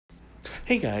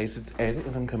Hey guys, it's Ed,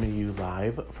 and I'm coming to you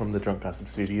live from the Drunk Gossip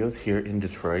Studios here in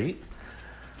Detroit.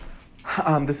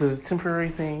 This is a temporary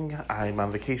thing. I'm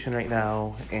on vacation right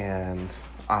now, and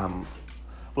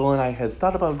Will and I had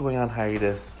thought about going on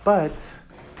hiatus, but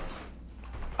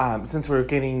since we're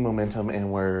gaining momentum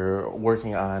and we're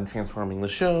working on transforming the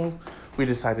show, we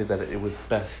decided that it was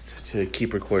best to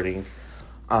keep recording.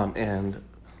 And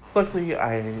luckily,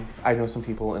 I know some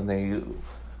people, and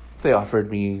they offered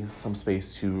me some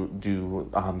space to do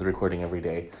the recording every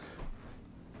day.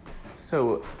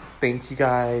 So thank you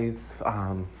guys,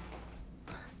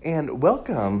 and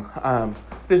welcome.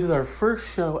 This is our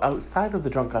first show outside of the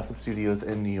Drunk Gossip Studios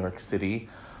in New York City.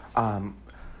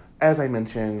 As I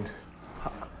mentioned,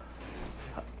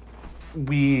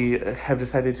 we have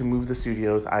decided to move the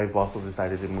studios. I've also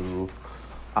decided to move.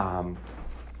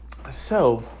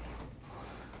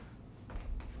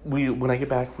 When I get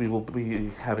back, we will be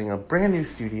having a brand new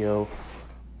studio,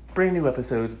 brand new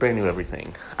episodes, brand new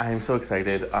everything. I am so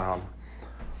excited.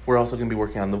 We're also going to be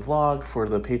working on the vlog for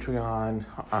the Patreon.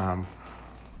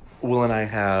 Will and I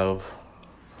have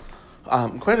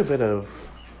quite a bit of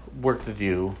work to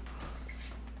do,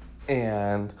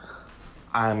 and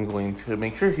I'm going to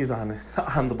make sure he's on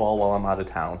the ball while I'm out of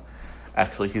town.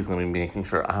 Actually, he's going to be making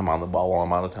sure I'm on the ball while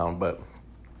I'm out of town, but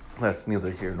that's neither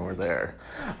here nor there.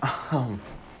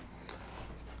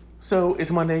 So it's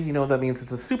Monday, that means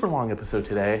it's a super long episode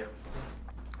today.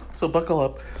 So buckle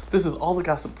up. This is all the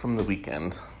gossip from the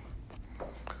weekend.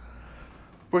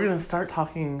 We're going to start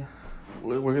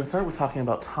with talking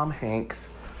about Tom Hanks.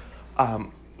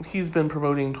 He's been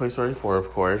promoting Toy Story 4,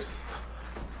 of course.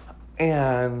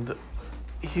 And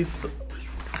he's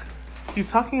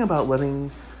talking about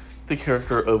letting the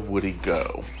character of Woody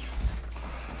go.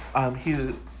 He's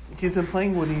been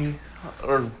playing Woody,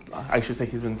 or I should say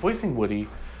he's been voicing Woody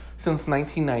since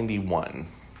 1991.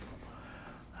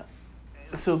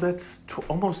 So that's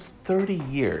almost 30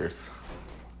 years.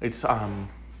 It's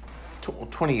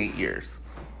 28 years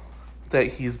that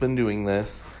he's been doing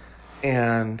this.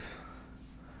 And,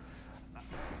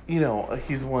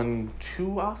 he's won 2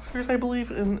 Oscars, I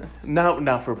believe.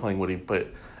 Now for playing Woody,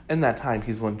 but in that time,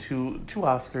 he's won two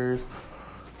Oscars.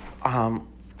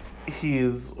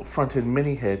 He's fronted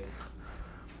many hits.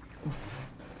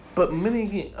 But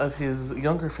many of his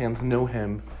younger fans know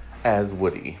him as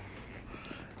Woody.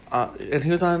 And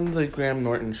he was on the Graham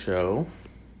Norton show.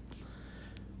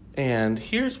 And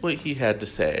here's what he had to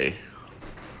say.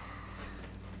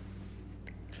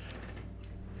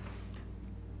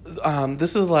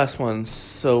 This is the last one,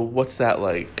 so what's that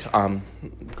like?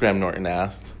 Graham Norton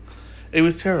asked. It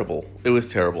was terrible.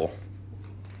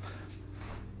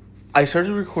 I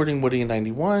started recording Woody in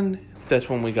 91. That's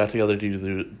when we got together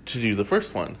to do the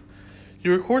first one.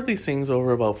 You record these things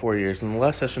over about 4 years. In the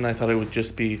last session, I thought it would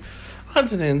just be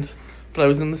odds and ends, but I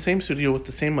was in the same studio with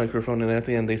the same microphone, and at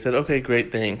the end they said, okay,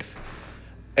 great, thanks.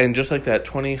 And just like that,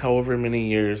 20 however many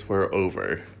years were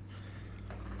over.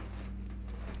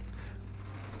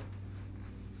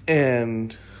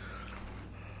 And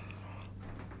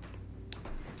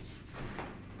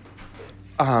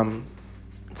Tom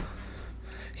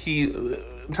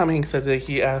Hanks said that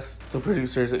he asked the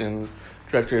producers and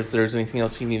directors if there was anything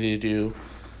else he needed to do.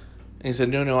 And he said,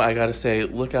 no, I gotta say,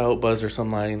 look out, Buzz, or some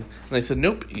line. And they said,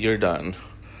 nope, you're done.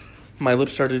 My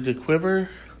lips started to quiver.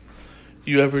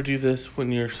 You ever do this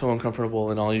when you're so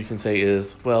uncomfortable and all you can say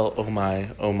is, well, oh my,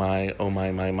 oh my, oh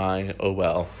my, oh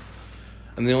well.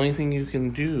 And the only thing you can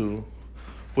do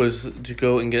was to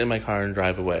go and get in my car and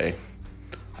drive away.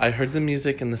 I heard the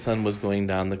music and the sun was going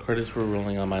down. The credits were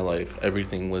rolling on my life.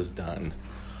 Everything was done.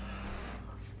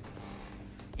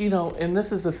 And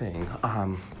this is the thing.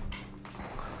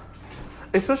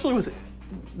 Especially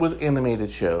with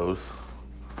animated shows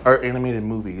or animated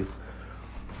movies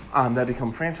that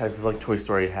become franchises like Toy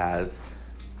Story has,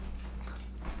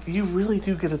 you really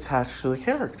do get attached to the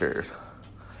characters.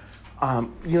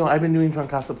 I've been doing Drunk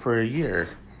Gossip for a year.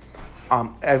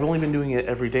 I've only been doing it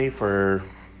every day for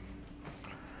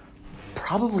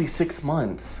probably 6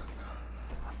 months.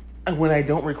 And when I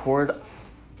don't record,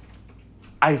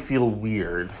 I feel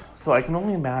weird. So I can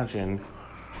only imagine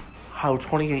how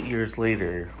 28 years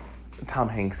later Tom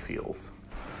Hanks feels.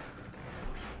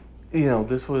 These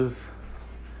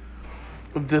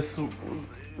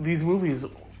movies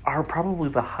are probably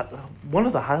one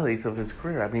of the highlights of his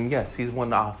career. I mean, yes, he's won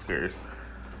Oscars.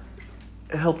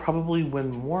 He'll probably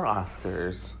win more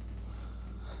Oscars.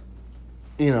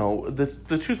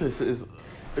 The truth is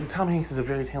Tom Hanks is a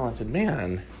very talented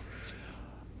man.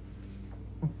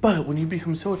 But when you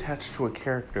become so attached to a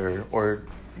character or,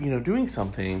 doing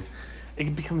something,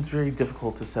 it becomes very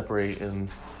difficult to separate and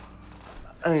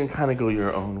and kind of go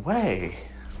your own way.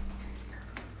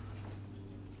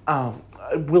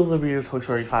 Will there be a Toy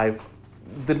Story 5?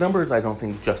 The numbers, I don't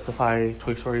think, justify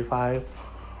Toy Story 5.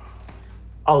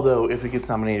 Although, if it gets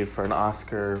nominated for an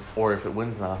Oscar, or if it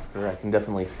wins an Oscar, I can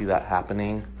definitely see that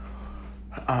happening.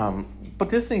 But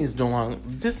Disney's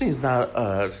not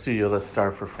a studio that's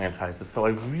starved for franchises, so I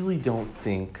really don't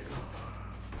think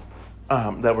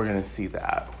that we're going to see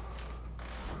that.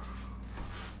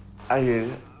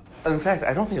 In fact,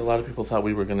 I don't think a lot of people thought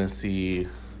we were going to see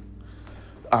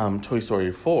Toy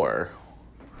Story 4,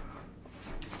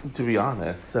 to be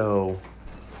honest. So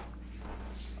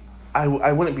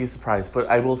I wouldn't be surprised, but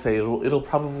I will say it'll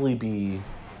probably be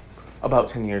about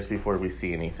 10 years before we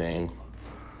see anything.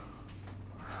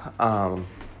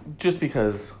 Just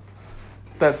because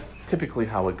that's typically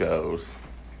how it goes.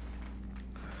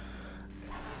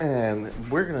 And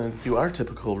we're going to do our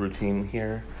typical routine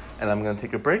here, and I'm going to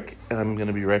take a break, and I'm going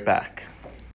to be right back.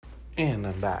 And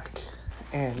I'm back.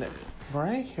 And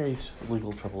Mariah Carey's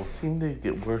legal troubles seem to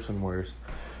get worse and worse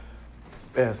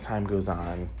as time goes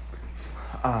on.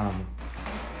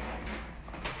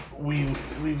 We've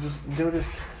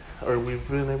noticed, or we've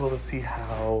been able to see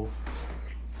how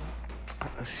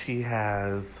she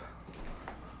has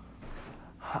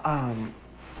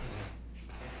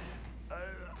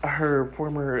her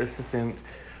former assistant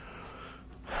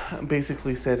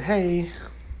basically said, "Hey,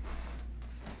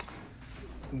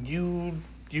 you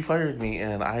fired me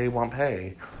and I want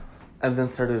pay," and then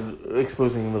started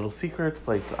exposing little secrets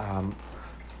like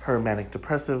her manic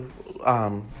depressive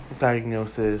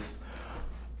diagnosis.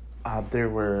 There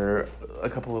were a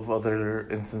couple of other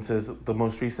instances, the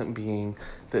most recent being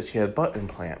that she had butt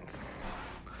implants.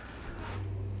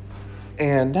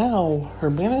 And now her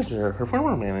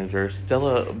former manager,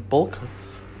 Stella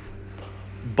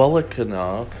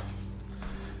Bulakanov,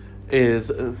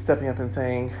 is stepping up and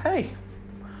saying, "Hey,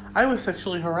 I was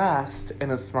sexually harassed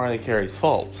and it's Mariah Carey's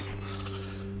fault."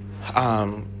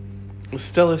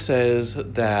 Stella says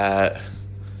that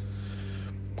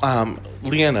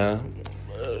Leanna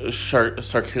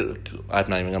I'm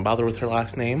not even gonna bother with her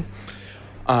last name,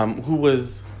 who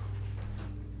was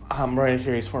Mariah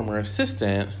Carey's former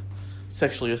assistant,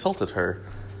 sexually assaulted her,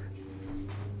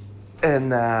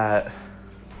 and that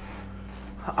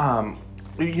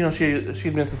she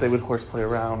admits that they would horseplay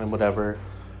around and whatever,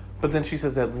 but then she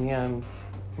says that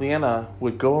Leanna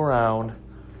would go around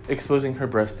exposing her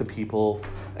breasts to people,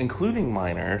 including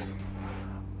minors,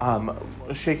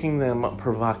 shaking them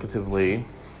provocatively,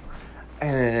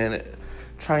 and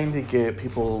trying to get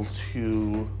people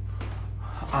to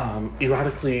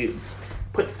erotically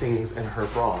put things in her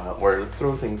bra or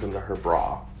throw things into her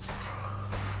bra.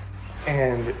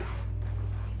 And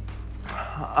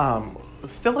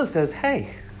Stella says,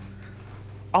 "Hey,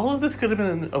 all of this could have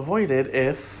been avoided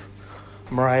if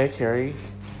Mariah Carey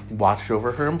watched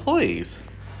over her employees."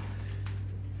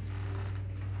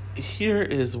 Here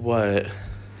is what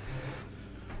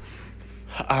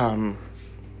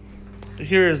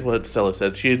Stella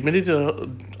said. She admitted to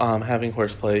having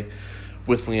horseplay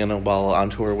with Leanna while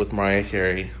on tour with Mariah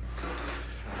Carey.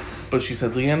 But she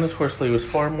said Leanna's horseplay was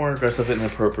far more aggressive and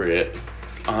inappropriate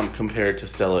compared to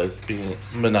Stella's being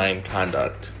benign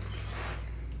conduct.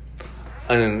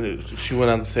 And she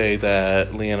went on to say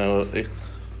that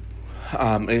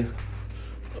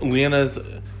Leanna's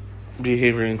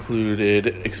behavior included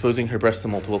exposing her breasts to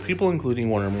multiple people, including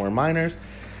one or more minors,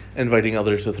 inviting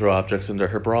others to throw objects into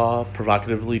her bra,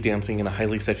 provocatively dancing in a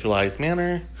highly sexualized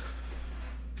manner,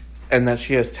 and that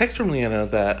she has texts from Leanna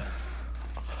that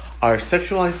are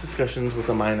sexualized discussions with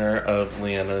a minor of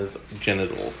Leanna's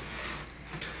genitals.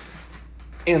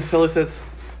 And Stella says,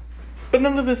 "But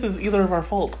none of this is either of our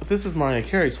fault. This is Mariah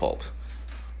Carey's fault."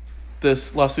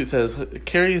 This lawsuit says,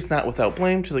 Carey is not without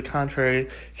blame. To the contrary,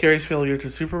 Carey's failure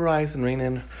to supervise and rein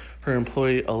in her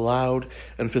employee allowed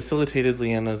and facilitated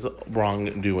Leanna's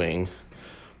wrongdoing.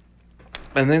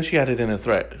 And then she added in a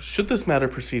threat. Should this matter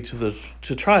proceed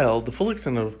to trial, the full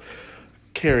extent of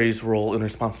Carey's role and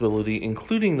responsibility,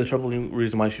 including the troubling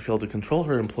reason why she failed to control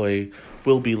her employee,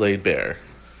 will be laid bare.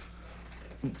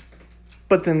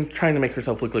 But then, trying to make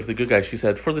herself look like the good guy, she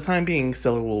said, "For the time being,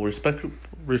 Stella will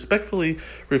respectfully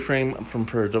refrain from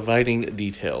providing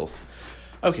details."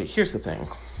 Okay, here's the thing.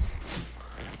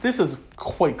 This is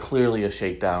quite clearly a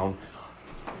shakedown.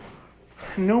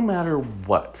 No matter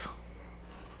what,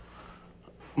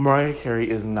 Mariah Carey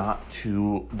is not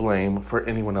to blame for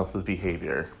anyone else's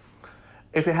behavior.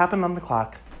 If it happened on the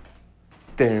clock,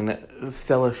 then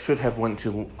Stella should have went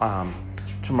to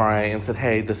Mariah and said,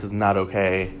 "Hey, this is not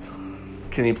okay.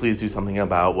 Can you please do something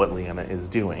about what Leanna is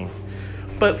doing?"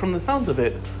 But from the sounds of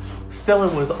it,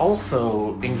 Stella was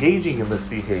also engaging in this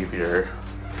behavior,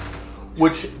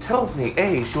 which tells me,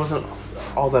 A, she wasn't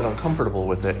all that uncomfortable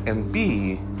with it, and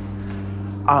B,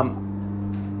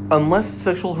 unless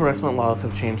sexual harassment laws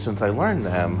have changed since I learned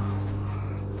them,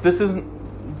 this isn't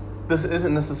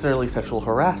necessarily sexual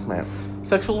harassment.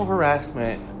 Sexual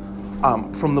harassment,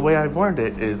 from the way I've learned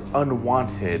it, is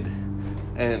unwanted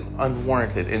and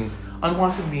unwarranted. And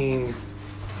unwanted means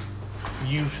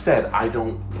you've said, I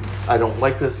don't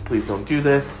like this, please don't do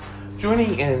this.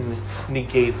 Joining in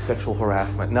negates sexual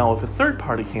harassment. Now, if a third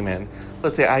party came in,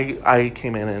 let's say I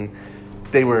came in and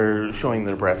they were showing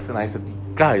their breasts, and I said,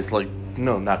 guys, like,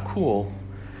 no, not cool,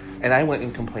 and I went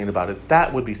and complained about it,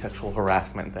 that would be sexual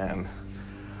harassment then.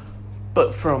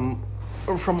 But from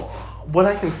what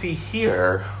I can see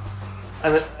here,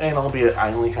 and albeit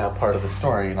I only have part of the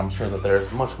story, and I'm sure that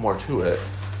there's much more to it,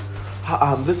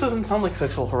 this doesn't sound like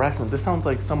sexual harassment. This sounds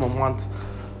like someone's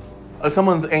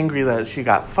angry that she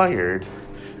got fired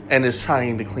and is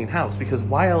trying to clean house. Because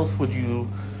why else would you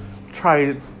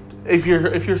try? If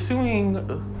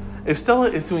Stella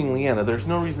is suing Leanna, there's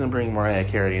no reason to bring Mariah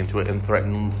Carey into it and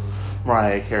threaten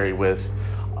Mariah Carey with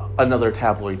another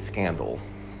tabloid scandal.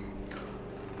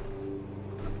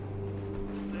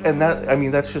 And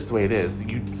that's just the way it is.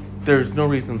 There's no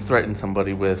reason to threaten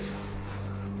somebody with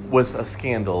a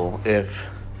scandal if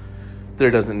there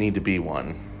doesn't need to be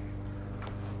one.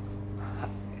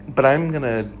 But I'm going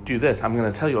to do this. I'm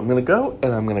going to tell you, I'm going to go,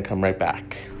 and I'm going to come right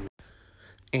back.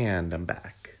 And I'm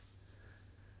back.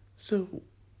 So,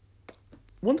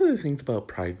 one of the things about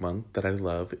Pride Month that I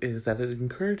love is that it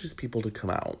encourages people to come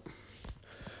out.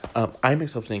 I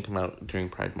myself didn't come out during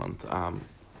Pride Month.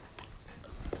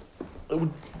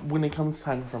 When it comes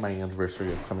time for my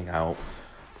anniversary of coming out,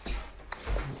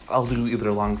 I'll do either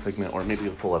a long segment or maybe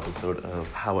a full episode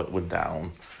of how it went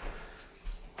down.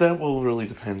 That will really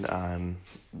depend on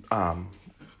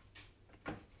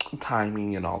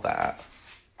timing and all that.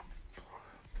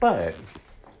 But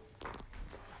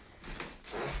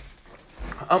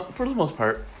for the most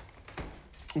part,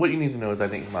 what you need to know is I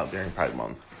didn't come out during Pride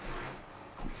Month.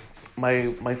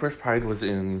 My first Pride was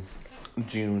in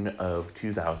June of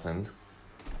 2000,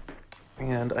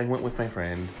 and I went with my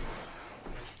friend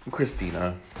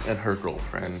Christina and her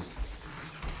girlfriend,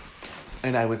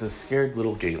 and I was a scared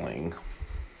little gayling.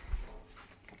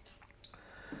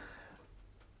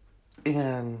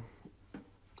 And,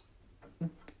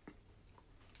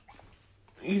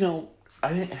 you know,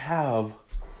 I didn't have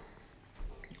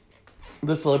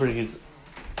the celebrities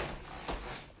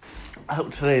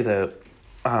out today that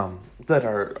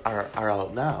are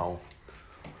out now.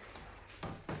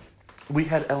 We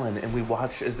had Ellen, and we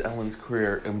watched as Ellen's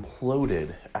career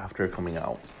imploded after coming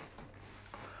out.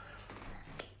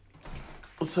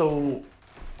 So,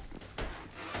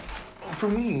 for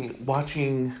me,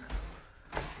 watching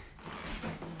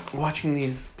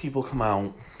these people come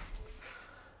out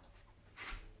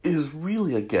is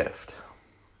really a gift.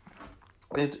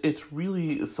 It's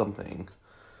really something.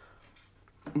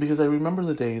 Because I remember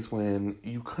the days when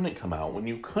you couldn't come out, when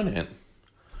you couldn't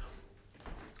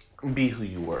be who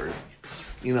you were.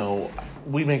 You know,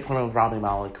 we make fun of Rami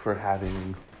Malek for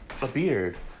having a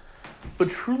beard. But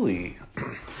truly,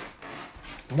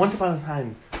 once upon a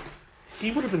time, he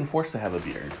would have been forced to have a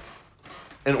beard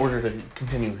in order to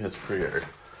continue his career.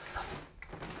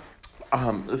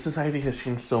 Society has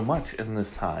changed so much in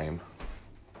this time.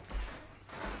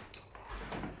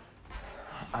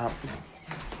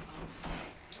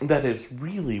 That is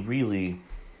really, really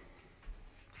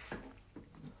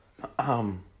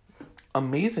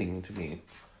amazing to me.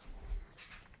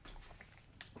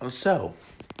 So,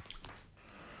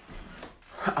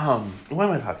 why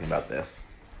am I talking about this?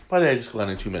 Why did I just go on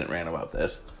a 2-minute rant about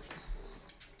this?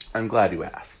 I'm glad you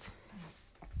asked.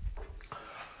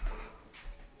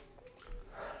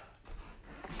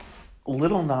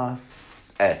 Lil Nas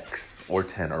X, or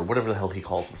 10, or whatever the hell he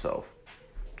calls himself,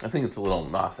 I think it's Lil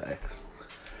Nas X,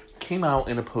 came out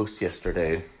in a post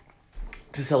yesterday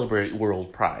to celebrate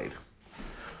World Pride.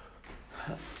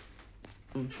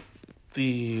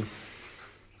 The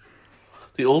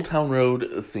Old Town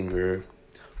Road singer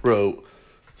wrote,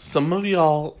 "Some of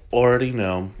y'all already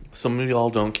know, some of y'all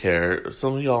don't care,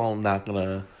 some of y'all not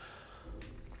gonna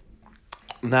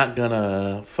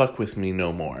fuck with me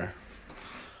no more.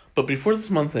 But before this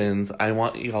month ends, I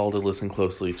want y'all to listen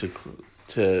closely to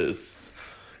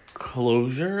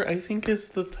Closure," I think is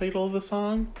the title of the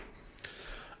song.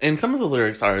 And some of the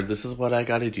lyrics are, "This is what I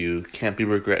gotta do, can't be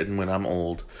regretting when I'm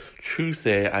old. True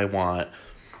say I want,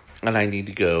 and I need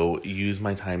to go, use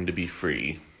my time to be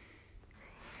free."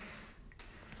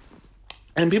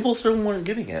 And people still weren't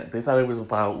getting it. They thought it was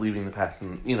about leaving the past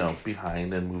and,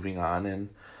 behind and moving on, and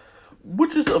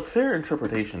which is a fair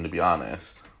interpretation, to be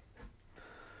honest.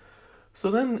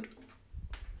 So then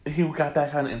he got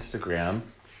back on Instagram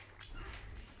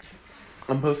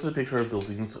and posted a picture of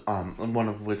buildings, one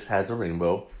of which has a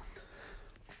rainbow,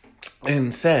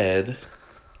 and said,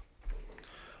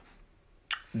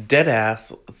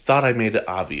 "Deadass, thought I made it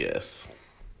obvious."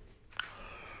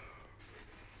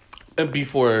 And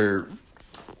before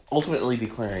ultimately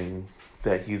declaring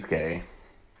that he's gay.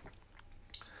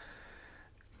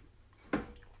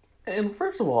 And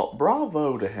first of all,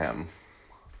 bravo to him.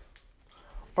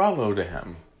 Bravo to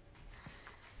him.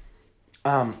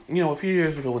 A few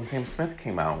years ago when Sam Smith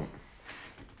came out,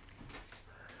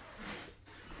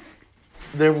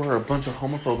 there were a bunch of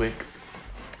homophobic,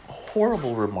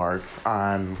 horrible remarks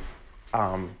on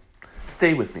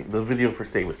Stay With Me, the video for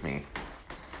Stay With Me.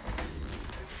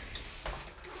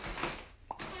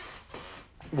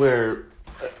 Where,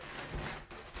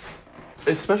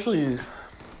 especially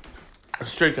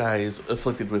straight guys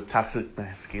afflicted with toxic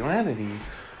masculinity,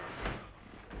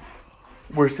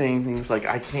 were saying things like,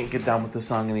 I can't get down with the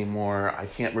song anymore, I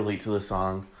can't relate to the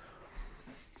song,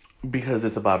 because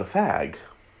it's about a fag.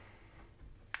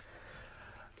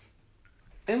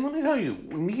 And let me tell you,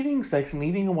 needing sex,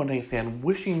 needing a one-night stand,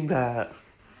 wishing that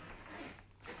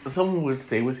someone would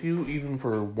stay with you even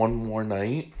for one more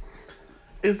night,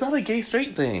 is not a gay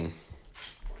straight thing.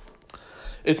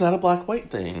 It's not a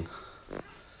black-white thing.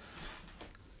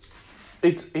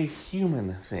 It's a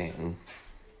human thing.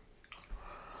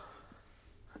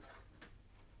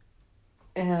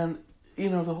 And,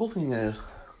 the whole thing is,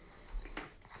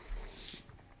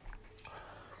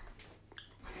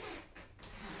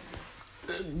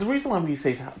 the reason why we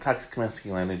say toxic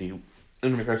masculinity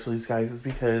in regards to these guys is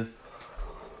because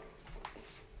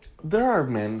there are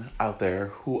men out there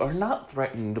who are not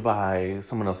threatened by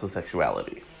someone else's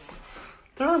sexuality.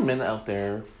 There are men out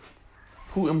there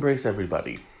who embrace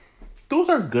everybody. Those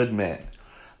are good men.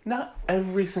 Not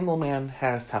every single man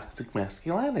has toxic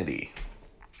masculinity.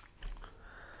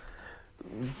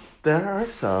 There are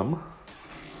some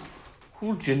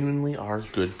who genuinely are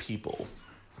good people.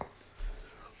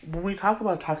 When we talk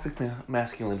about toxic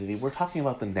masculinity, we're talking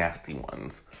about the nasty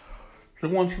ones. The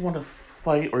ones who want to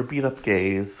fight or beat up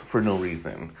gays for no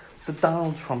reason. The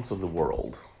Donald Trumps of the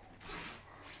world.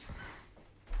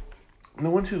 The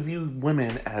ones who view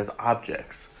women as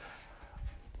objects.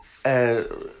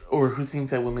 Or who think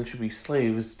that women should be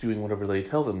slaves doing whatever they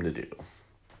tell them to do.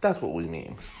 That's what we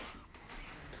mean.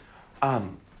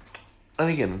 And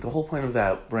again, the whole point of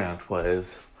that rant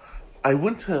was, I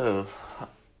went to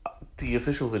the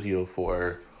official video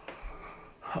for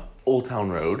Old Town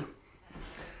Road,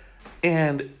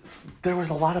 and there was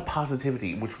a lot of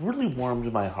positivity, which really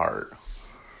warmed my heart.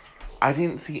 I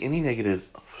didn't see any negative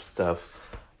stuff.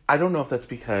 I don't know if that's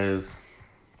because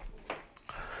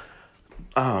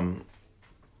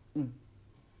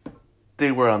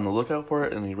they were on the lookout for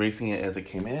it and erasing it as it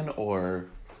came in, or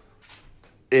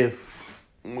if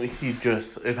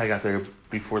I got there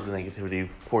before the negativity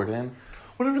poured in.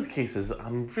 Whatever the case is,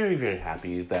 I'm very, very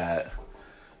happy that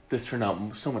this turned out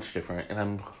so much different, and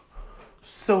I'm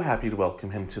so happy to welcome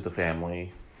him to the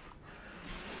family.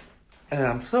 And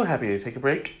I'm so happy to take a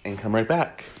break and come right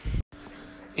back.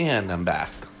 And I'm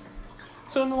back.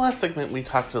 So in the last segment, we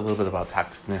talked a little bit about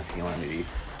toxic masculinity.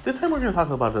 This time we're going to talk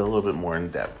about it a little bit more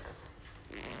in depth.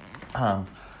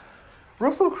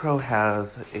 Russell Crowe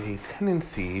has a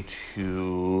tendency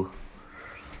to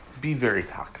be very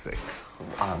toxic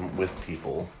with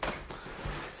people.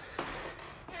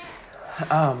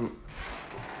 I'm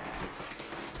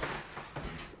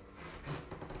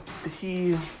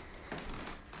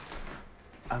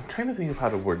trying to think of how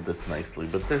to word this nicely,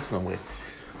 but there's no way.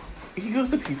 He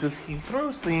goes to pieces, he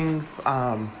throws things,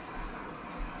 I'm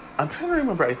trying to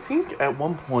remember, I think at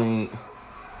one point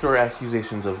there were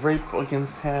accusations of rape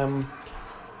against him,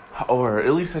 or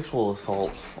at least sexual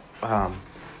assault.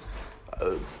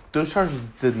 Those charges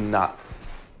did not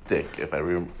stick, if I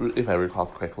recall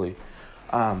correctly.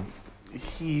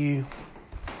 He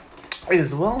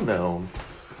is well known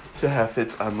to have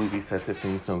fits on movie sets if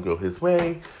things don't go his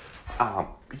way.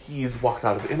 He's walked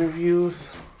out of interviews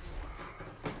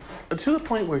to the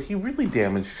point where he really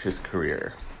damaged his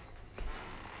career.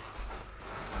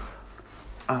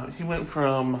 He went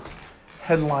from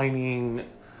headlining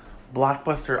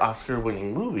blockbuster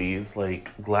Oscar-winning movies like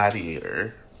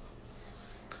Gladiator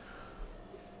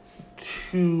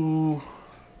to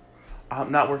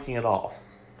not working at all.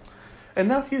 And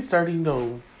now he's starting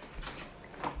to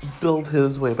build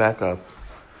his way back up.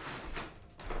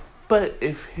 But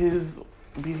if his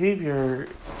behavior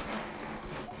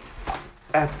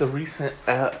at the recent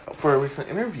for a recent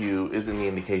interview is any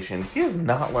indication, he has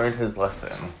not learned his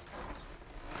lesson.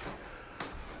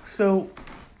 So,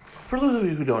 for those of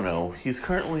you who don't know, he's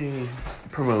currently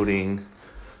promoting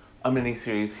a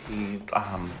miniseries he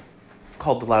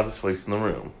called The Loudest Voice in the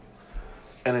Room.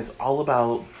 And it's all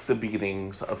about the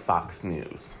beginnings of Fox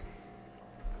News.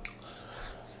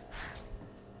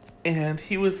 And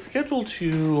he was scheduled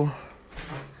to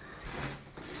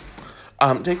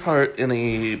take part in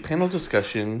a panel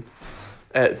discussion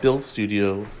at Build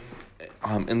Studio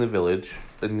in the Village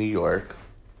in New York.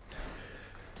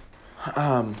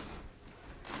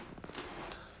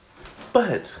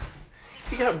 But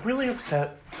he got really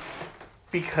upset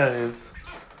because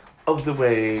of the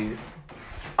way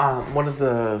one of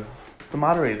the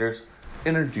moderators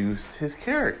introduced his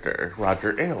character,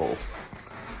 Roger Ailes.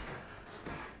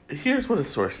 Here's what a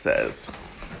source says.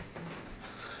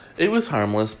 It was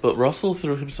harmless, but Russell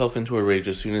threw himself into a rage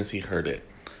as soon as he heard it.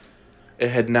 It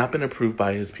had not been approved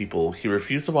by his people. He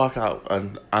refused to walk out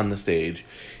on the stage.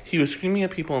 He was screaming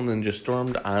at people and then just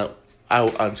stormed out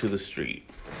onto the street.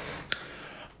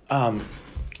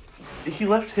 He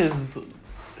left his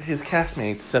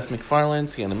castmates, Seth MacFarlane,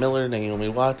 Sienna Miller, Naomi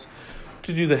Watts,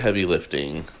 to do the heavy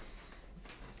lifting.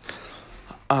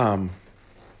 And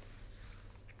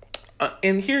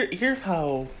here's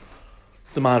how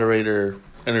the moderator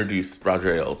introduced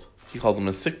Roger Ailes. He called him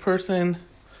a sick person,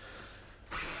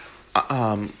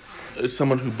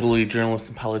 someone who bullied journalists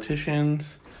and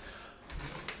politicians,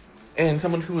 and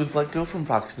someone who was let go from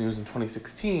Fox News in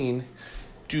 2016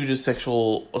 due to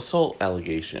sexual assault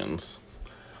allegations.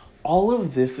 All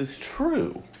of this is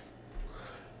true.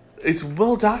 It's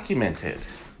well documented.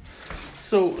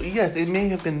 So, yes, it may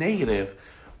have been negative,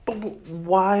 but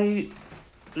why,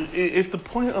 if the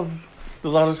point of The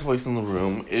Loudest Voice in the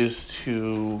Room is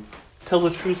to tell the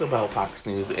truth about Fox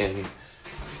News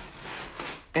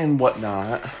and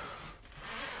whatnot,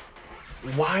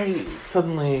 why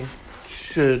suddenly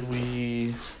should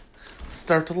we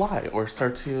start to lie or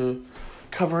start to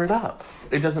cover it up?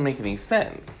 It doesn't make any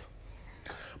sense.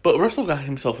 But Russell got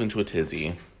himself into a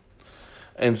tizzy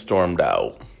and stormed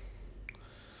out.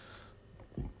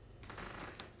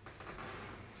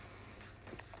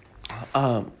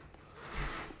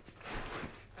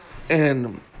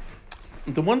 And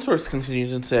the one source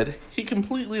continued and said, he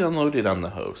completely unloaded on the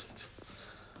host.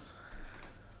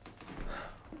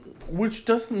 Which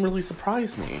doesn't really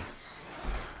surprise me.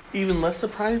 Even less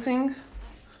surprising,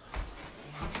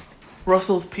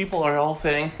 Russell's people are all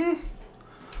saying,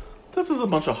 this is a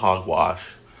bunch of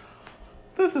hogwash.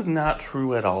 This is not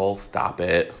true at all. Stop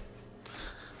it.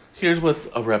 Here's what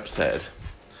a rep said.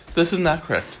 This is not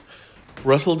correct.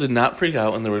 Russell did not freak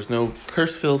out and there was no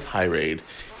curse-filled tirade.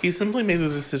 He simply made the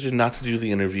decision not to do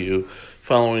the interview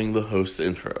following the host's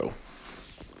intro.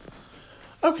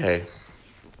 Okay.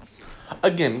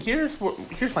 Again, here's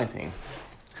my thing.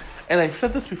 And I've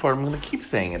said this before, I'm going to keep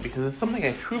saying it because it's something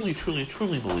I truly, truly,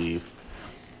 truly believe.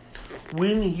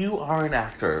 When you are an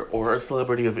actor or a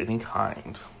celebrity of any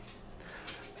kind,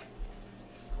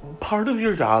 part of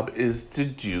your job is to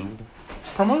do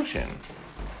promotion.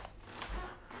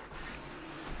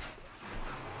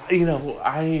 You know,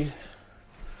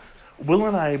 Will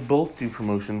and I both do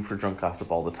promotion for Drunk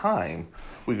Gossip all the time.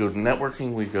 We go to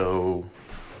networking, we go,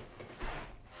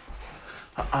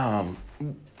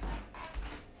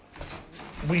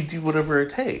 we do whatever it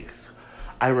takes.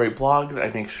 I write blogs,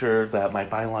 I make sure that my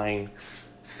byline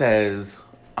says,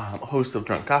 host of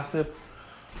Drunk Gossip.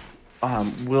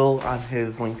 Will on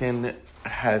his LinkedIn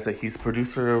has that he's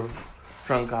producer of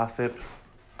Drunk Gossip.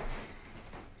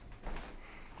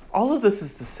 All of this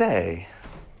is to say,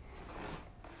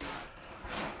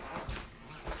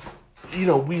 you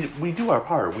know, we do our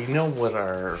part. We know what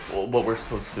we're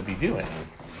supposed to be doing.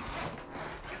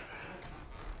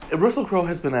 Russell Crowe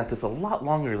has been at this a lot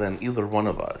longer than either one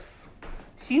of us.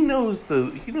 He knows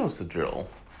the drill.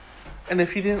 And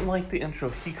if he didn't like the intro,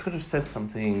 he could have said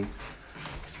something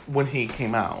when he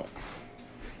came out.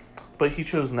 But he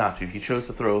chose not to. He chose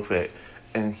to throw a fit,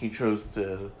 and he chose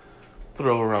to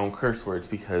throw around curse words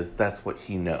because that's what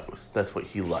he knows. That's what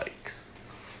he likes.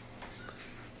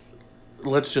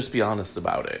 Let's just be honest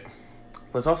about it.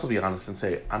 Let's also be honest and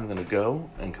say, I'm going to go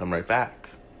and come right back.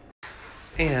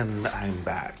 And I'm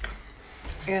back.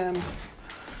 And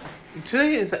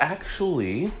today is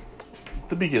actually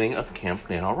the beginning of Camp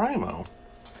NaNoWriMo.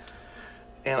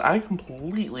 And I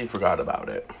completely forgot about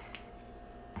it.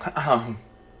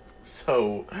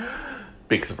 So,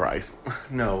 big surprise.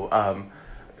 No,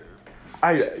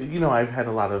 I've had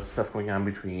a lot of stuff going on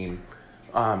between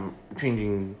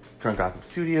changing Drunk Gossip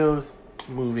Studios,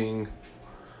 moving,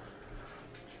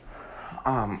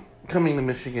 coming to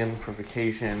Michigan for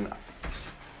vacation.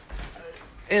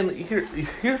 And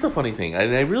here's the funny thing,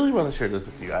 and I really want to share this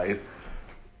with you guys,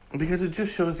 because it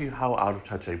just shows you how out of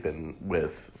touch I've been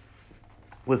with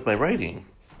my writing.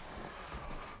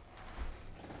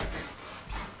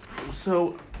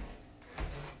 So,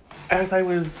 as I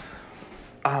was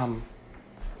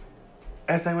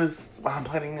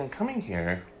planning on coming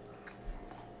here,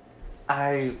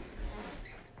 I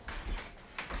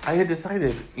had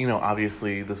decided,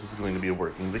 obviously this was going to be a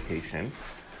working vacation.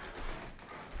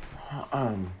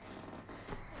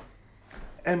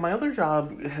 And my other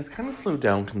job has kind of slowed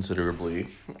down considerably.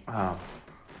 Not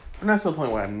to the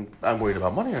point where I'm worried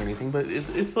about money or anything, but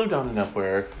it's slowed down enough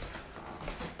where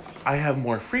I have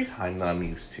more free time than I'm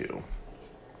used to.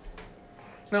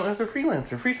 Now, as a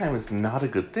freelancer, free time is not a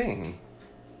good thing.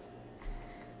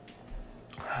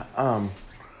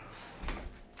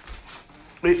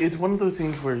 It's one of those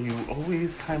things where you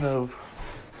always kind of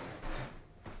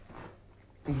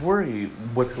worry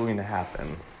what's going to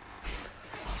happen.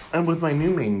 And with my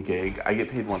new main gig, I get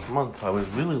paid once a month, so I was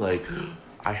really like,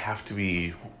 I have to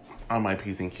be on my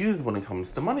P's and Q's when it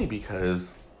comes to money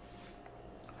because,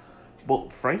 well,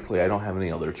 frankly, I don't have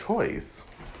any other choice.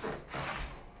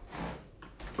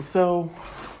 So,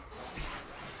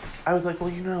 I was like,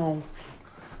 well,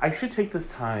 I should take this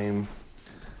time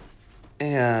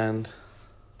and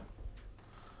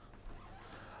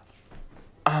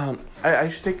I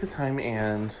should take the time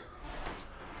and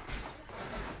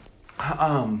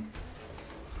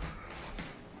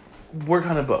work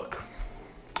on a book.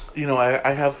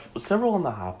 I have several in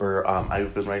the hopper.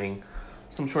 I've been writing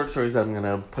some short stories that I'm going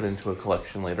to put into a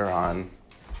collection later on.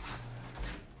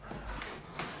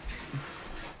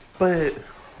 But,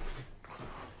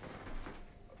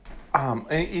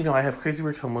 I have Crazy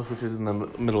Rich Homos, which is in the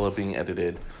middle of being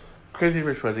edited. Crazy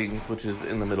Rich Weddings, which is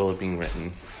in the middle of being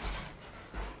written.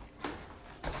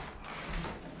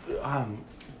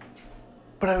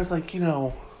 But I was like,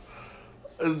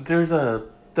 there's a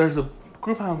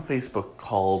group on Facebook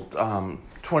called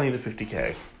 20 to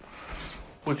 50K,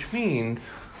 which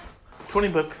means 20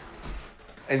 books,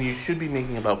 and you should be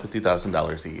making about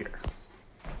 $50,000 a year.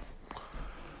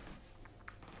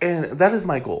 And that is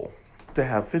my goal, to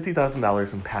have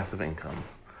 $50,000 in passive income.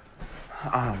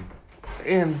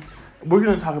 And we're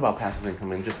going to talk about passive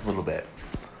income in just a little bit.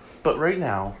 But right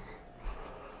now,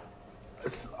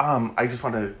 I just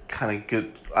want to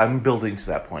I'm building to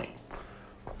that point.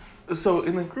 So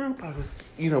in the group, I was,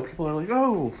 people are like,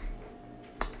 oh,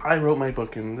 I wrote my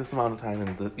book in this amount of time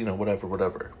and,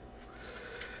 whatever.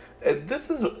 And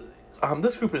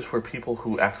this group is for people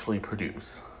who actually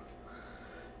produce.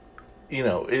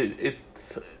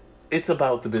 It's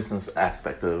about the business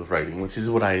aspect of writing, which is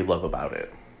what I love about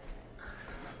it.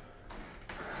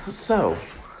 So,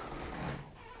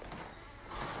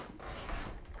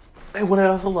 and what I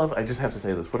also love, I just have to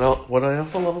say this, what I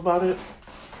also love about it,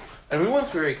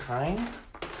 everyone's very kind,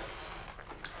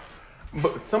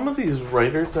 but some of these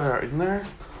writers that are in there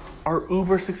are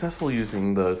uber successful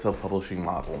using the self-publishing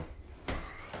model.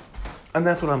 And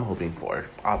that's what I'm hoping for,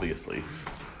 obviously.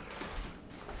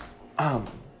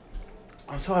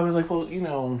 So I was like,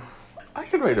 well, I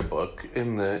could write a book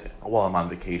while I'm on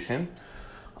vacation.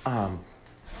 I'm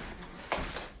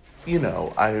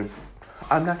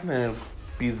not going to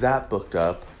be that booked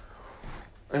up,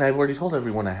 and I've already told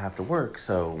everyone I have to work,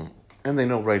 and they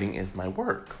know writing is my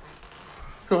work.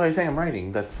 So if I say I'm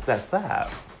writing, that's that.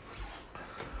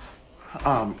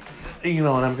 And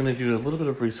I'm going to do a little bit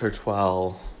of research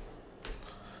while,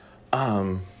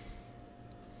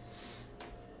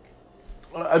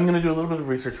 I'm going to do a little bit of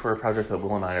research for a project that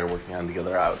Will and I are working on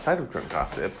together outside of Drunk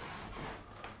Gossip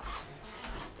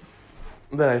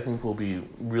that I think will be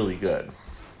really good.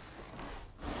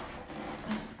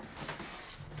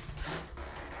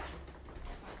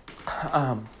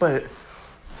 But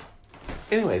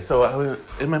anyway, so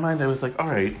in my mind I was like, all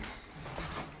right,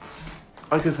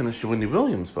 I could finish the Wendy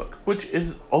Williams book, which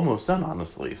is almost done,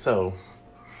 honestly. So,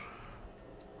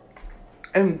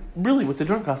 and really with the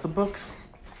Drunk Gossip books,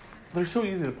 they're so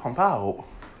easy to pump out.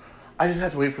 I just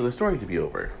have to wait for the story to be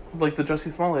over. Like the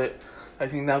Jussie Smollett, I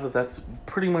think now that that's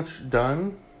pretty much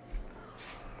done,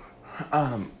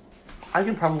 I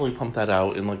can probably pump that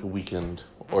out in like a weekend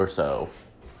or so.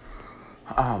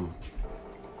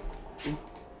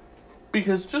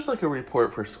 Because just like a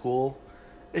report for school,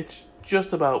 it's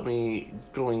just about me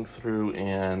going through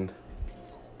and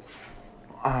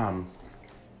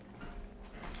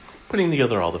putting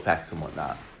together all the facts and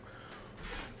whatnot.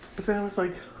 But then I was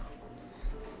like,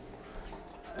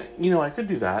 I could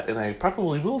do that, and I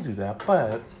probably will do that,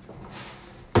 but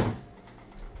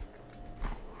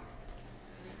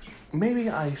maybe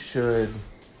I should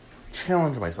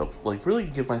challenge myself, like really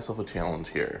give myself a challenge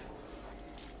here.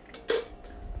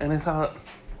 And I thought,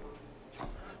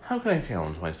 how can I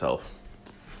challenge myself?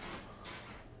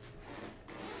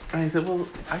 And I said, well,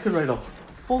 I could write a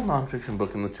full nonfiction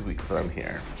book in the 2 weeks that I'm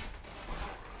here.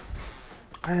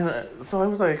 And so I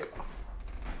was like,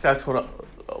 that's what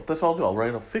I'll do. I'll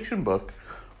write a fiction book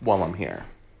while I'm here.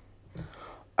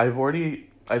 I've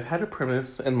had a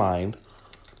premise in mind.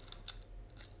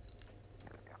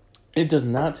 It does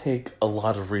not take a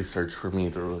lot of research for me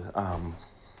to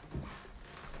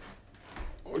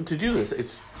do this.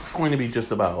 It's going to be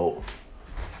just about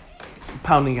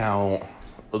pounding out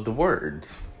the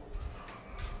words.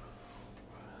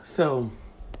 So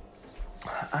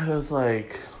I was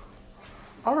like,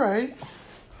 all right,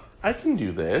 I can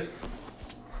do this.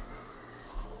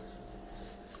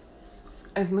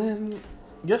 And then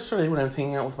yesterday when I was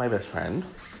hanging out with my best friend,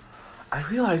 I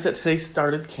realized that today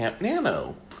started Camp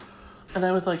Nano. And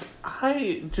I was like,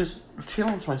 I just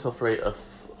challenged myself to write a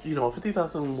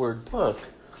 50,000 word book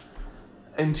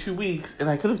in 2 weeks, and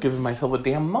I could have given myself a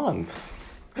damn month.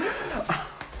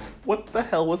 What the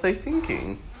hell was I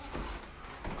thinking?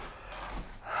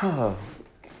 But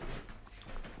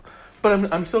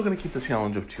I'm still going to keep the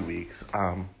challenge of 2 weeks.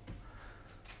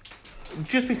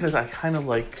 Just because I kind of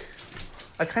like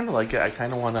it. I kind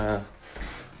of want to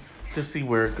just see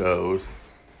where it goes.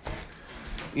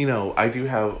 I do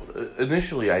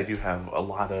have a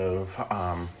lot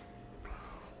of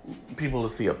people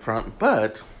to see up front,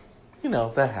 but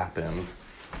that happens.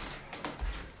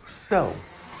 So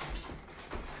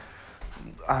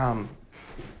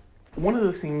one of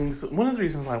the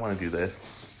reasons why I want to do this,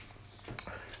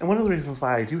 and one of the reasons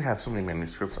why I do have so many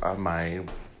manuscripts on my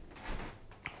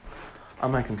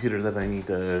computer that I need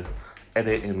to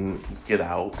edit and get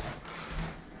out,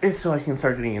 is so I can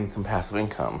start getting in some passive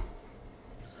income.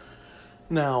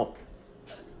 Now,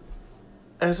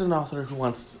 as an author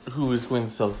who is going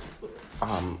the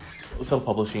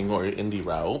self-publishing or indie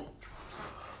route,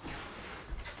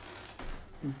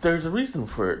 there's a reason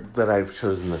for it that I've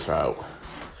chosen this route.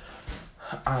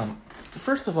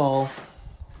 First of all,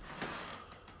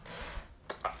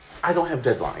 I don't have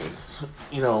deadlines,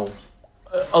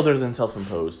 other than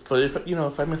self-imposed. But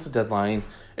if I miss a deadline,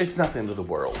 it's not the end of the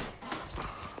world.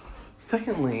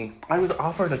 Secondly, I was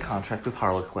offered a contract with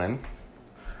Harlequin,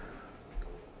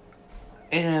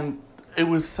 and it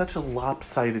was such a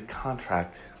lopsided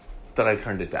contract that I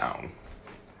turned it down.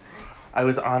 I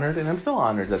was honored, and I'm still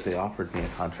honored that they offered me a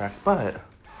contract, but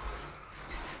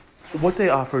what they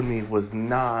offered me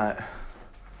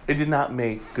did not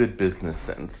make good business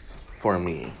sense for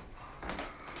me.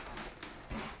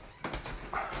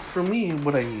 For me,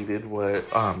 what I needed was,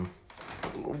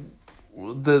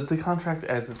 the contract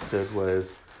as it stood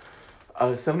was a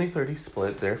 70-30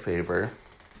 split, their favor.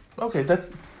 Okay, that's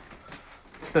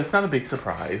not a big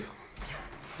surprise.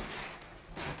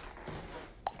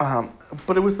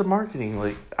 But it was the marketing.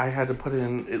 Like, I had to put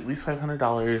in at least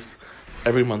 $500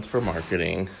 every month for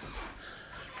marketing.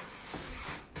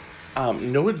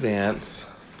 No advance.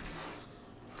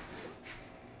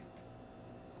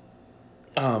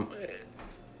 And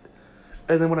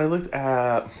then when I looked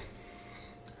at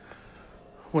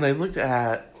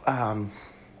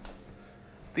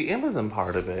the Amazon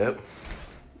part of it,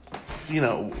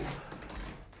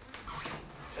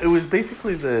 it was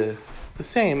basically the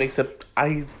same, except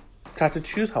I got to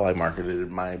choose how I marketed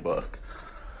my book.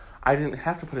 I didn't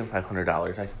have to put in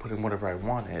 $500. I could put in whatever I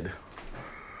wanted.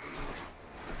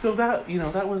 So that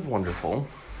was wonderful.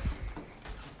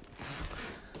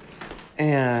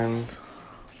 And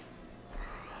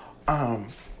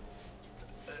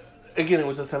again, it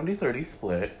was a 70-30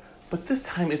 split, but this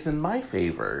time it's in my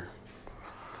favor.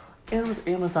 And with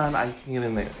Amazon, I can get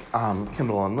in the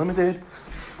Kindle Unlimited,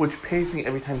 which pays me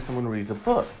every time someone reads a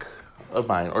book of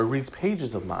mine or reads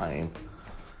pages of mine,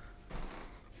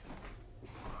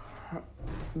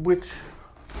 which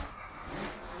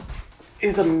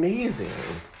is amazing.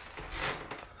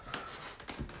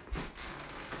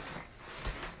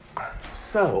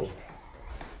 So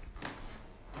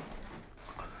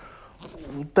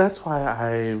that's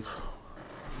why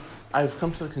I've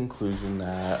come to the conclusion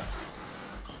that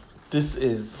this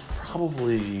is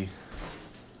probably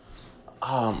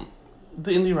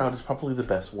the indie route is probably the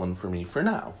best one for me for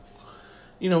now.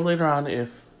 Later on,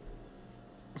 if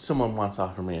someone wants to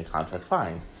offer me a contract,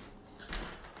 fine.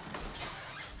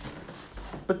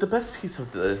 But the best piece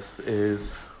of this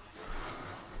is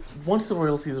once the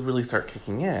royalties really start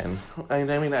kicking in,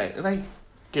 I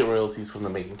get royalties from the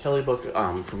Megyn Kelly book,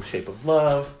 from Shape of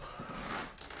Love,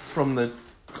 from the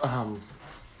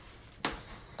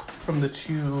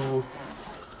two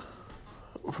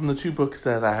from the two books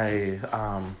that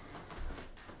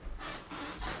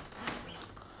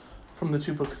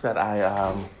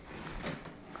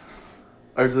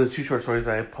or the two short stories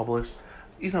I published,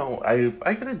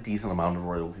 I get a decent amount of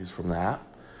royalties from that.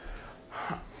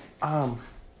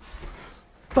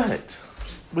 But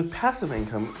with passive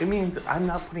income, it means I'm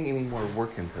not putting any more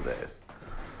work into this.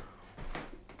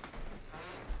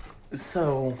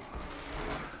 So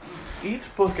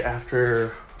each book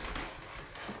after,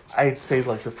 I'd say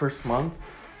like the first month,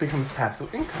 becomes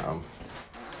passive income.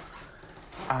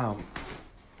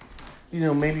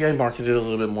 Maybe I marketed a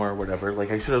little bit more or whatever.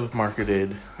 Like I should have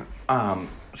marketed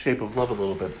Shape of Love a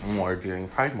little bit more during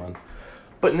Pride Month.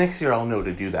 But next year I'll know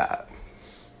to do that.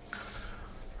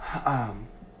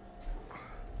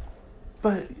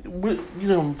 But with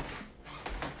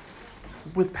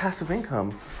passive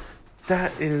income,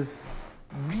 that is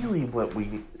really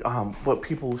what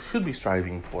people should be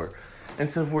striving for.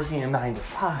 Instead of working a 9 to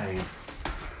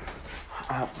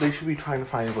 5, they should be trying to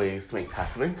find ways to make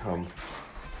passive income.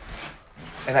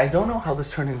 And I don't know how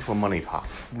this turned into a money talk.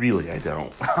 Really, I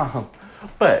don't.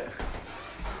 But,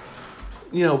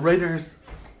 writers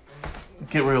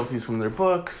get royalties from their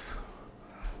books.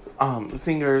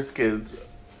 Singers get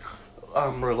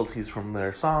royalties from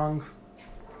their songs.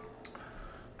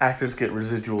 Actors get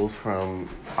residuals from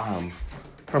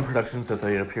productions that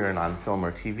they appear in on film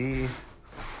or TV.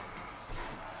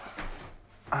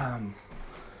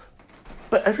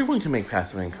 But everyone can make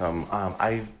passive income.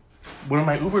 One of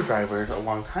my Uber drivers a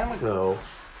long time ago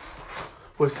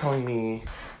was telling me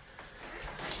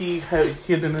he had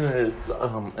been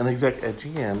an exec at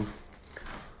GM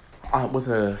with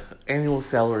an annual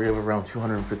salary of around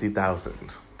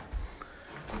 $250,000.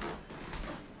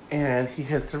 And he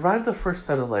had survived the first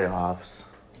set of layoffs,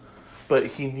 but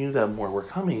he knew that more were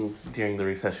coming during the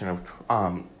recession of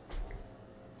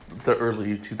the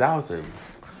early 2000s.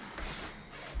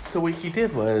 So what he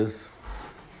did was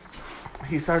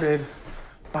he started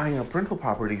buying up rental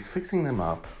properties, fixing them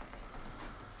up,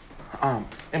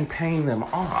 and paying them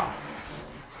off,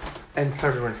 and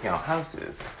started renting out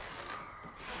houses.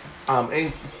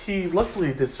 And he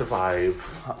luckily did survive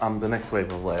the next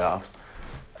wave of layoffs,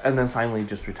 and then finally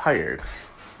just retired.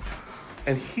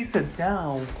 And he said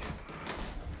now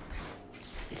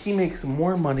he makes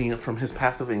more money from his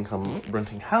passive income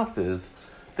renting houses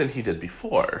than he did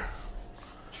before.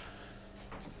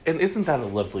 And isn't that a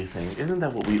lovely thing? Isn't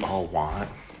that what we all want?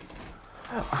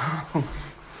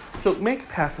 So make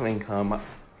passive income.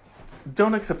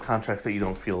 Don't accept contracts that you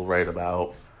don't feel right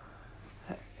about.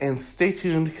 And stay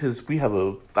tuned because we have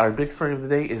our big story of the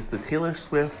day is the Taylor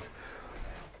Swift,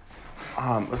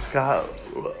 Scott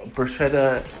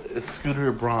Borchetta,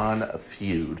 Scooter Braun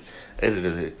feud.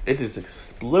 It is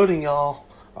exploding, y'all.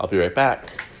 I'll be right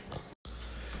back.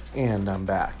 And I'm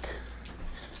back.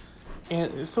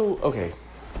 And so, okay.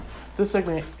 This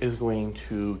segment is going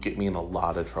to get me in a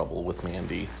lot of trouble with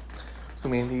Mandy. So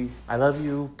Mandy, I love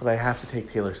you, but I have to take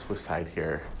Taylor Swift's side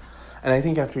here. And I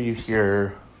think after you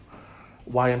hear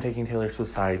why I'm taking Taylor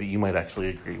Swift's side, you might actually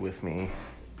agree with me.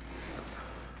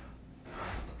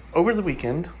 Over the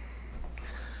weekend,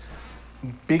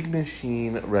 Big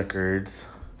Machine Records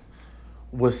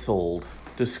was sold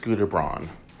to Scooter Braun.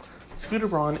 Scooter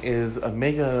Braun is a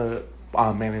mega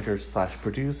manager /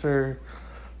 producer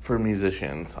for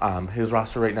musicians. His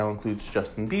roster right now includes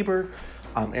Justin Bieber,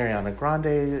 Ariana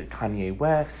Grande, Kanye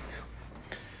West.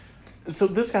 So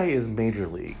this guy is major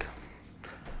league.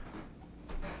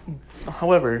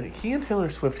 However, he and Taylor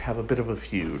Swift have a bit of a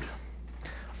feud.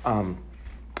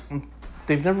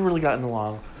 They've never really gotten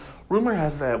along. Rumor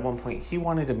has it that at one point he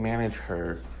wanted to manage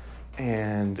her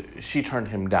and she turned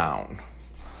him down,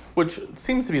 which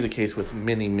seems to be the case with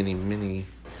many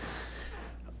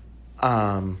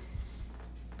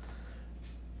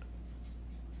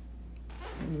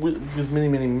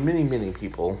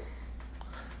people.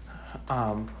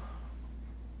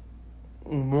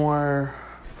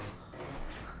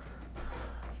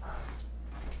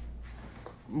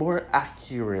 More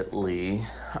accurately,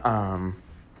 a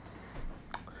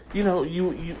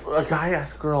guy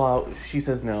asks a girl out, she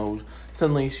says no,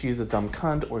 suddenly she's a dumb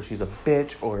cunt, or she's a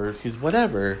bitch, or she's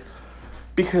whatever,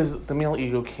 because the male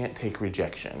ego can't take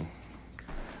rejection.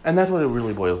 And that's what it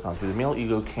really boils down to. The male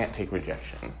ego can't take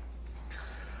rejection.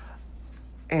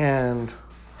 And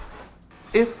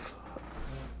if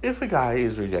a guy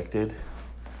is rejected,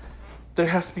 there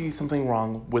has to be something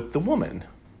wrong with the woman.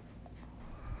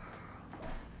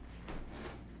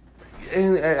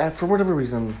 And for whatever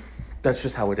reason, that's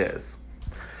just how it is.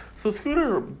 So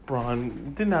Scooter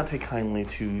Braun did not take kindly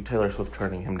to Taylor Swift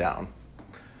turning him down.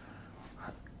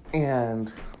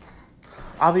 And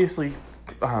obviously,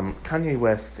 Kanye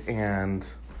West and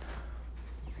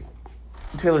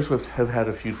Taylor Swift have had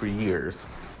a feud for years.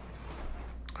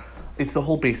 It's the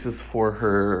whole basis for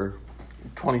her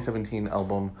 2017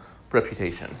 album,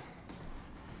 Reputation.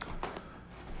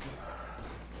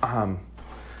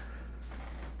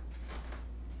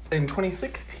 In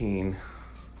 2016,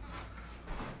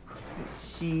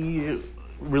 he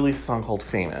released a song called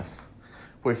Famous,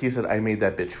 where he said, "I made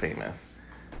that bitch famous."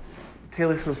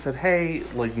 Taylor Swift said, "Hey,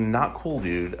 like, not cool,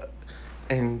 dude."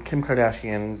 And Kim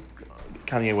Kardashian,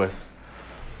 Kanye West's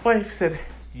wife, said,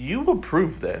 "You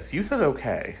approved this. You said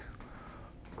okay."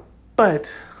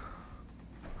 But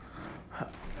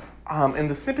in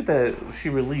the snippet that she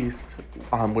released,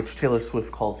 which Taylor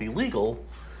Swift calls illegal,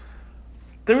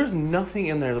 there was nothing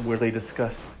in there where they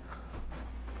discussed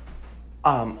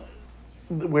the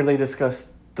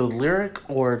lyric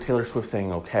or Taylor Swift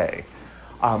saying okay.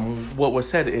 What was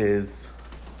said is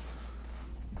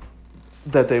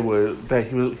that he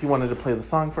wanted to play the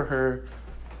song for her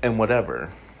and whatever.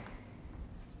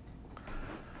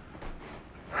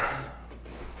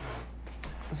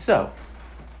 So,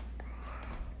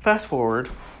 fast forward.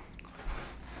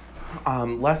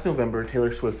 Last November,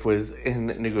 Taylor Swift was in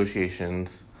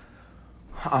negotiations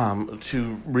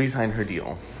to re-sign her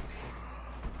deal.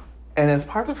 And as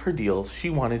part of her deal, she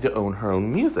wanted to own her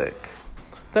own music.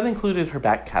 That included her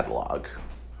back catalog.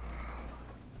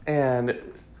 And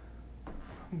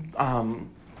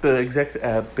the execs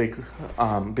at Big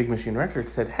Machine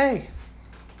Records said, "Hey,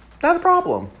 not a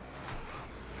problem.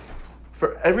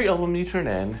 For every album you turn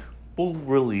in, we'll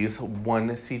release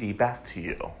one CD back to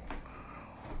you."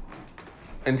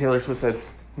 And Taylor Swift said,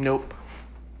 "Nope,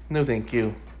 no thank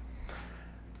you,"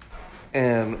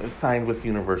 and signed with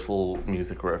Universal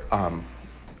Music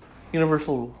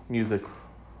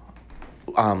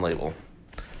label.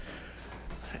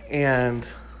 And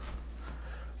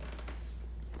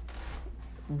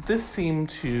this seemed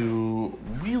to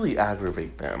really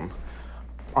aggravate them,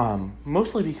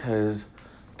 mostly because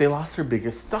they lost their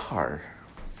biggest star.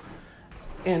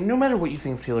 And no matter what you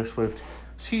think of Taylor Swift,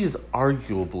 she is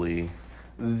arguably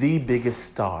the biggest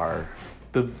star,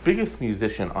 the biggest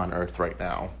musician on earth right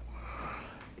now.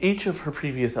 Each of her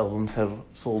previous albums have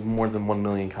sold more than 1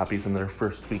 million copies in their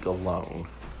first week alone.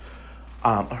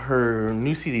 Her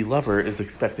new CD, Lover, is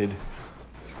expected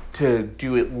to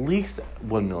do at least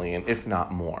 1 million, if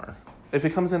not more. If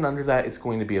it comes in under that, it's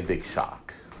going to be a big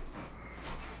shock.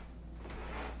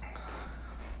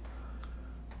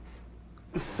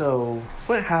 So,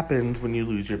 what happens when you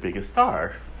lose your biggest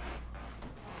star?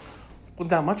 Well,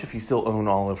 not much if you still own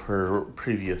all of her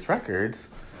previous records,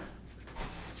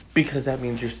 because that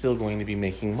means you're still going to be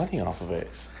making money off of it.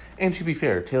 And to be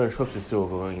fair, Taylor Swift is still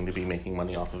going to be making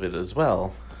money off of it as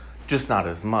well, just not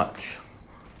as much.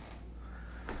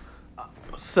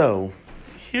 So,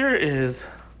 this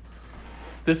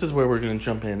is where we're going to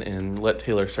jump in and let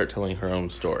Taylor start telling her own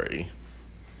story.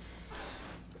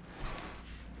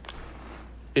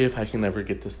 If I can ever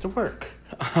get this to work.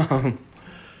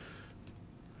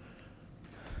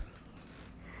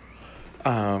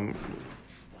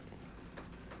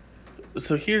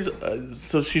 So she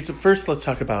wants to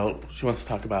talk about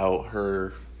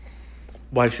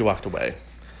why she walked away.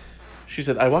 She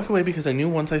said, "I walked away because I knew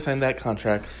once I signed that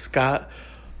contract, Scott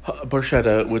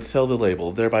Borchetta would sell the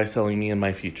label, thereby selling me and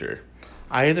my future.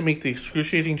 I had to make the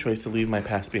excruciating choice to leave my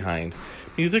past behind.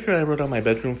 Music I wrote on my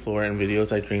bedroom floor and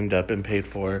videos I dreamed up and paid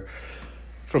for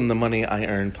from the money I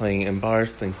earned playing in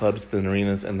bars, then clubs, then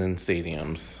arenas, and then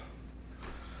stadiums."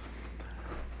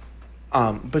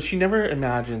 But she never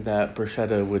imagined that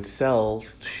Borchetta would sell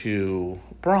to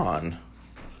Braun.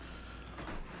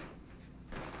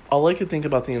 "All I could think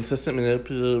about the insistent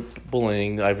manipulative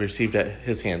bullying I've received at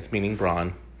his hands," meaning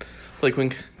Braun. Like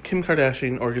when Kim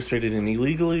Kardashian orchestrated an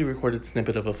illegally recorded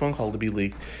snippet of a phone call to be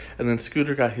leaked, and then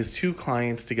Scooter got his 2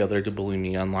 clients together to bully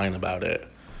me online about it.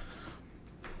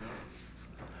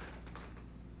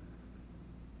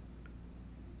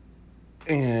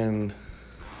 And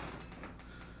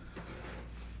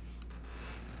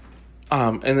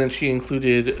then she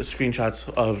included screenshots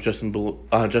of Justin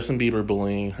Bieber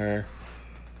bullying her.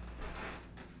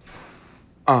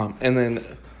 And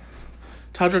then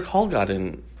Todrick Hall got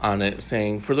in on it,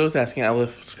 saying, "For those asking, I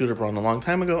left Scooter Braun a long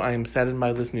time ago. I am saddened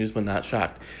by this news, but not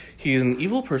shocked. He is an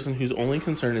evil person whose only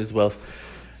concern is wealth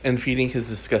and feeding his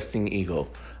disgusting ego.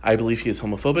 I believe he is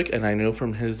homophobic, and I know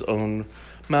from his own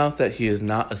mouth that he is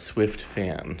not a Swift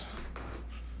fan."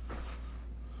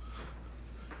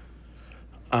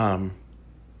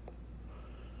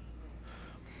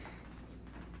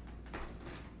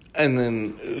 And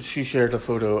then she shared a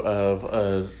photo of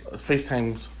a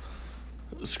FaceTime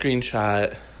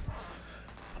screenshot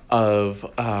of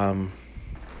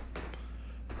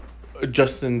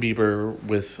Justin Bieber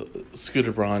with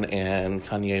Scooter Braun and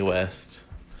Kanye West.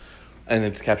 And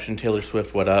it's captioned Taylor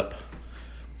Swift, what up?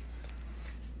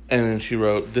 And then she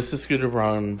wrote, this is Scooter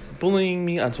Braun bullying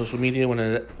me on social media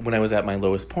when I was at my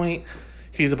lowest point.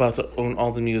 He's about to own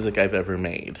all the music I've ever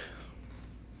made.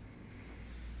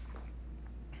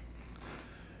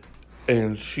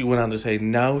 And she went on to say,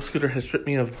 now Scooter has stripped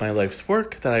me of my life's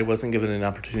work that I wasn't given an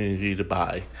opportunity to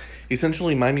buy.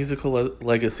 Essentially, my musical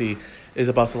legacy is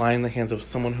about to lie in the hands of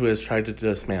someone who has tried to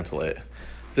dismantle it.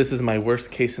 This is my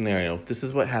worst case scenario. This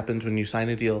is what happens when you sign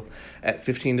a deal at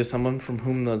 15 to someone from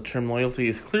whom the term loyalty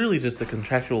is clearly just a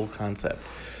contractual concept.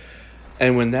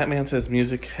 And when that man says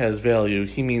music has value,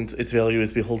 he means its value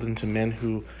is beholden to men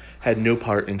who had no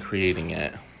part in creating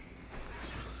it.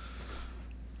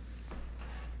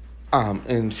 And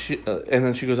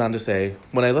then she goes on to say,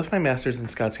 when I left my masters in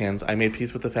Scott's hands, I made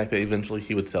peace with the fact that eventually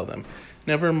he would sell them.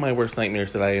 Never in my worst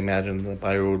nightmares did I imagine the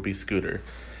buyer would be Scooter.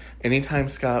 Anytime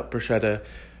Scott Borchetta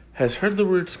has heard the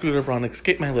word Scooter Braun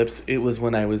escape my lips, it was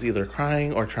when I was either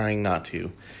crying or trying not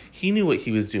to. He knew what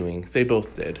he was doing. They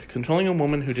both did. Controlling a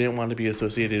woman who didn't want to be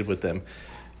associated with them.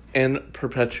 And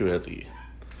perpetuity.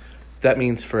 That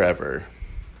means forever.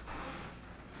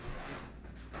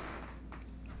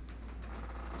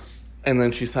 And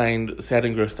then she signed sad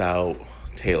and grossed out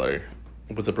Taylor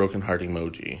with a broken heart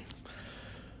emoji.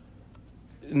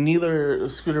 Neither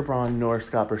Scooter Braun nor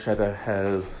Scott Borchetta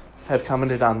have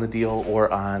commented on the deal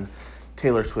or on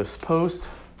Taylor Swift's post,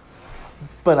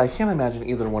 but I can't imagine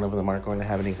either one of them are going to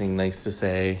have anything nice to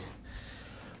say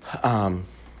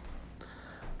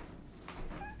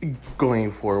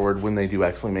going forward when they do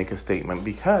actually make a statement,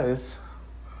 because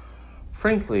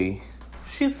frankly,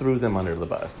 she threw them under the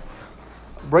bus.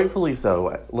 Rightfully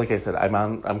so. Like I said,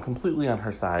 I'm completely on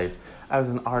her side.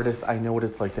 As an artist, I know what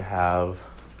it's like to have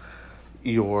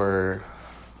your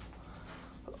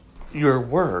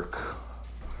work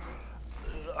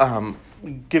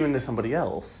given to somebody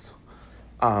else.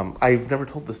 I've never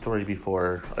told this story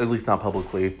before, at least not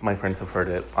publicly. My friends have heard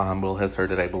it. Will has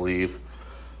heard it, I believe.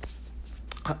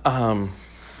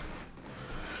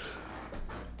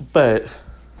 But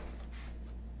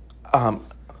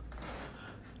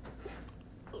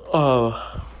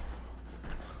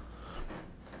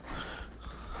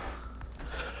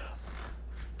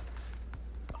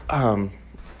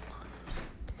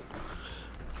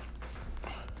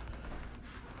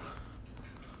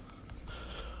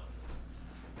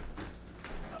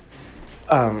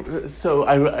so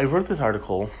I wrote this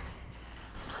article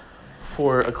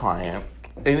for a client,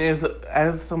 and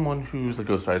as someone who's a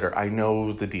ghostwriter, I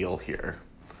know the deal here.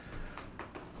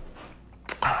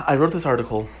 I wrote this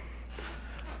article.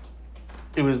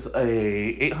 It was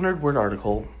a 800-word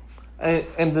article,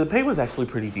 and the pay was actually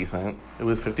pretty decent. It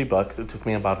was $50. It took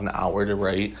me about an hour to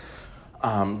write.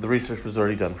 The research was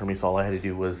already done for me, so all I had to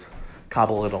do was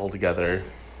cobble it all together,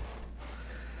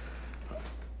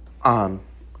 and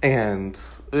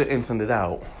send it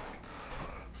out.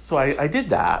 So I did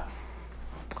that,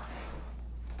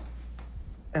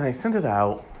 and I sent it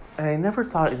out, and I never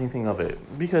thought anything of it,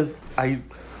 because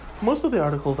most of the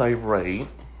articles I write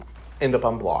end up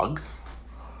on blogs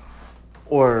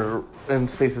or in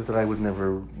spaces that I would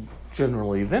never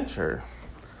generally venture.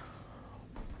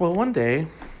 Well, one day,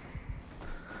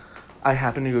 I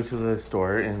happened to go to the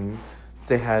store, and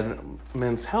they had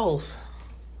Men's Health,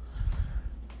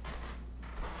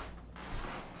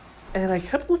 and I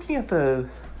kept looking at the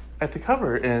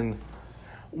cover, and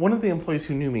one of the employees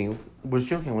who knew me was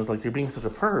joking, was like, "You're being such a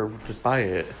perv, just buy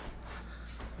it."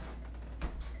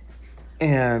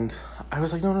 And I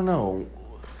was like, no.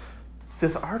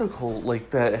 This article, like,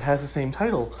 that has the same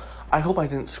title, I hope I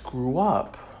didn't screw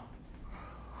up.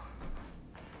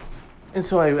 And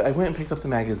so I went and picked up the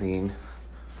magazine,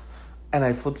 and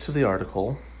I flipped to the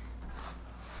article.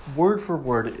 Word for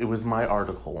word, it was my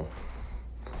article.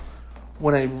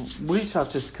 When I reached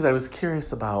out, just because I was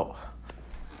curious about,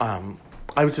 how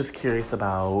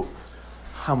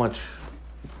much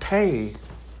pay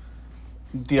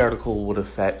the article would have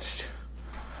fetched,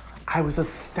 I was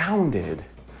astounded.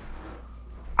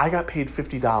 I got paid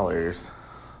 $50.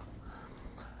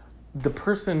 The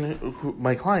person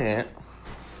my client,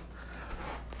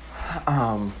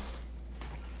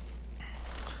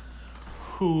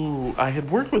 who I had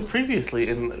worked with previously,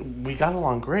 and we got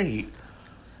along great,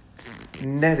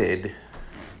 netted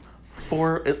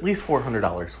for at least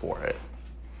 $400 for it.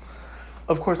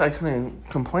 Of course, I couldn't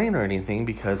complain or anything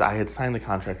because I had signed the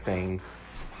contract saying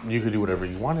you could do whatever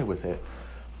you wanted with it.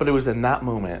 But it was in that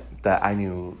moment that I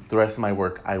knew the rest of my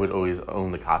work, I would always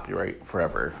own the copyright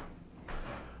forever.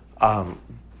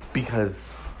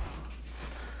 Because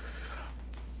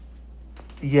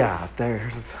yeah,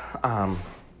 it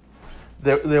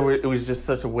was just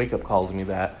such a wake-up call to me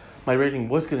that my writing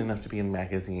was good enough to be in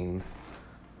magazines.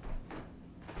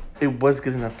 It was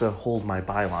good enough to hold my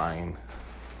byline,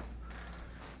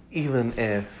 even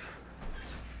if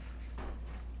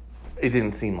it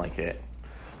didn't seem like it.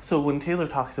 So when Taylor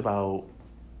talks about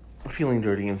feeling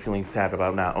dirty and feeling sad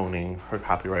about not owning her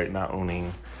copyright, not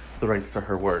owning the rights to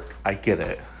her work, I get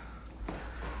it.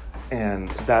 And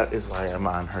that is why I'm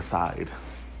on her side.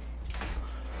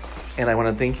 And I want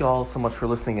to thank you all so much for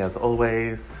listening as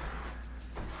always.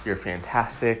 You're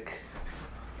fantastic.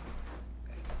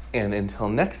 And until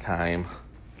next time,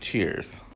 cheers.